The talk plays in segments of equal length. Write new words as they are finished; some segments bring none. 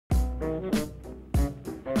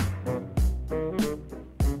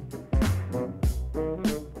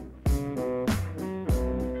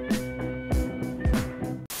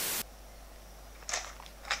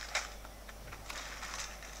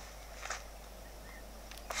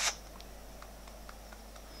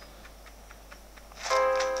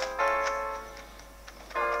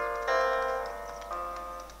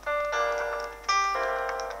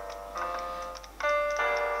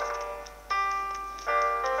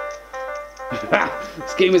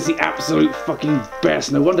This game is the absolute fucking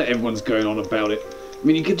best. No wonder everyone's going on about it. I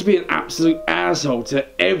mean, you get to be an absolute asshole to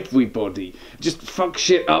everybody. Just fuck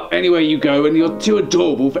shit up anywhere you go, and you're too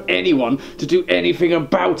adorable for anyone to do anything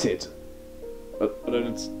about it. But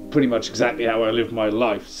it's pretty much exactly how I live my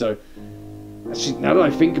life, so... Actually, now that I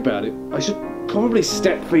think about it, I should probably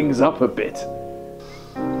step things up a bit.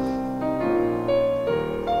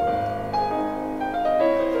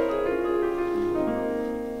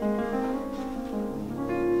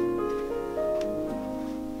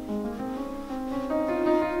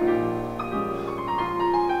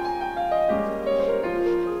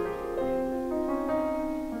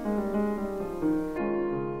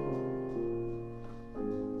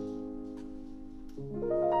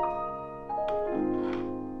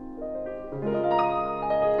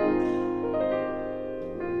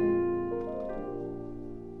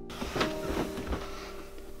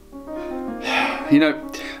 You know,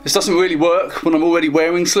 this doesn't really work when I'm already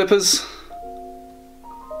wearing slippers.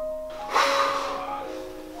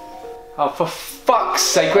 Oh, for fuck's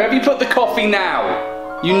sake, where have you put the coffee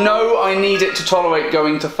now? You know I need it to tolerate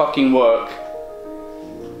going to fucking work.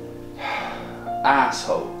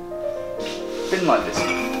 Asshole. Been like this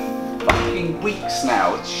for fucking weeks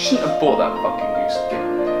now. You shouldn't have bought that fucking goose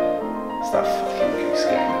game. It's that fucking goose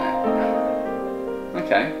game, innit?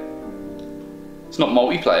 Okay. It's not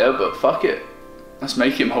multiplayer, but fuck it. Let's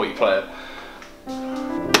make it multiplayer.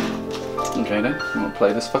 Okay then, you want to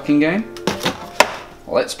play this fucking game?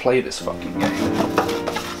 Let's play this fucking game.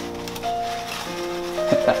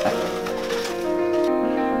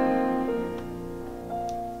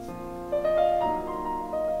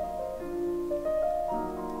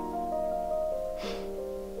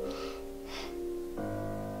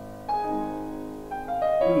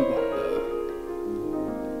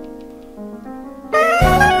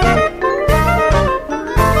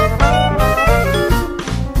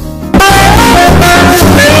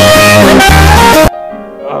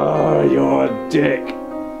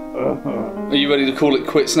 Are you ready to call it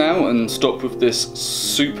quits now and stop with this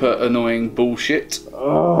super annoying bullshit?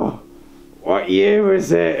 Oh, what year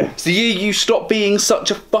is it? It's the year you stop being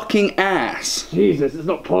such a fucking ass. Jesus, it's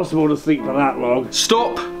not possible to sleep for that long.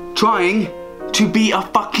 Stop trying to be a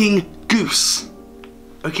fucking goose.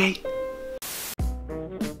 Okay?